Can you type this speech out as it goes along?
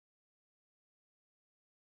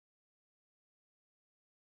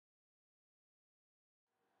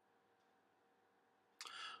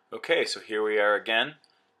Okay, so here we are again.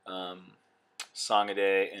 Song a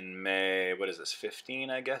day in May, what is this, 15,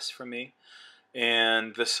 I guess, for me.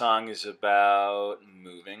 And the song is about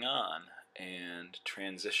moving on and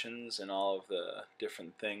transitions and all of the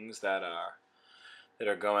different things that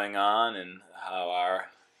are going on and how our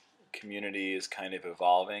community is kind of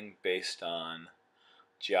evolving based on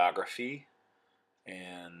geography.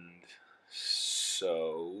 And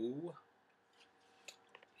so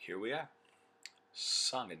here we are.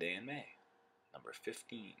 Song a day in May, number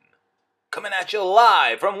 15. Coming at you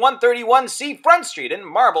live from 131C Front Street in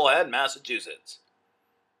Marblehead, Massachusetts.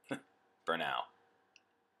 For now.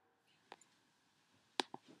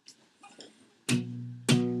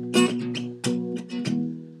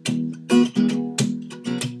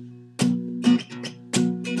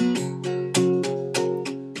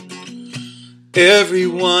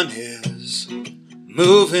 Everyone is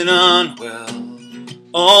moving on, well,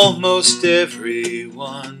 almost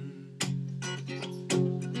everyone.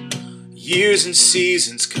 Years and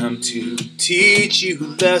seasons come to teach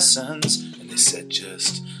you lessons, and they set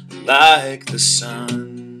just like the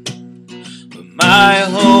sun. But my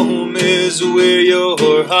home is where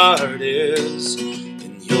your heart is,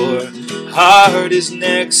 and your heart is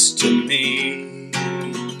next to me.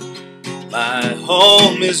 My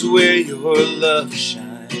home is where your love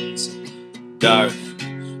shines.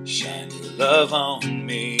 Darling, shine your love on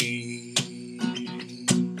me.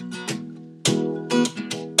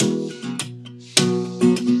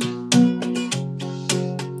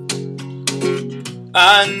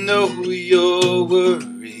 I know you're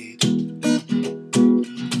worried,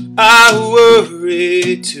 I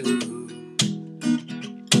worry too,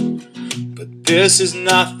 but this is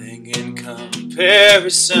nothing in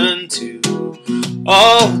comparison to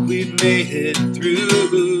all we've made it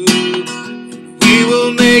through, and we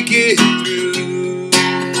will make it through,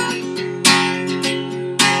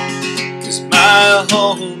 'cause my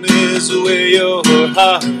home is where your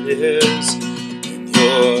heart is, and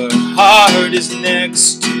your heart is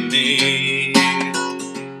next to me.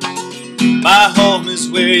 My home is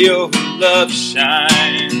where your love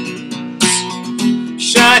shines.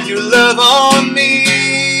 Shine your love on me.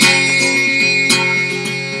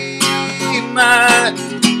 My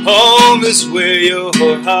home is where your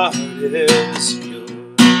heart is. Your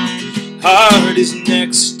heart is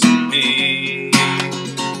next to me.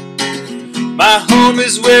 My home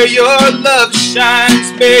is where your love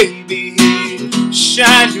shines, baby.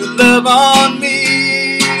 Shine your love on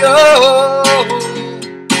me. Oh,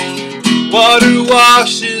 water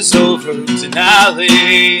washes over Denali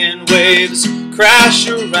and waves crash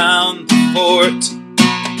around the fort.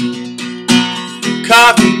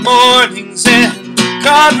 Coffee mornings and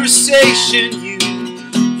conversation,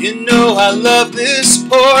 you know I love this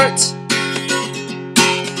port.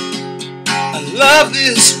 I love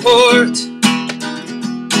this port.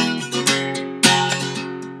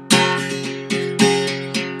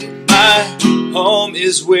 My home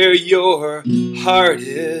is where your heart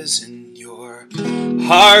is, and your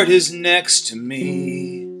heart is next to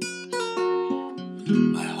me.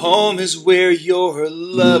 My home is where your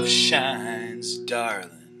love shines, darling.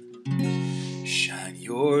 Shine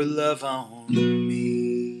your love on me.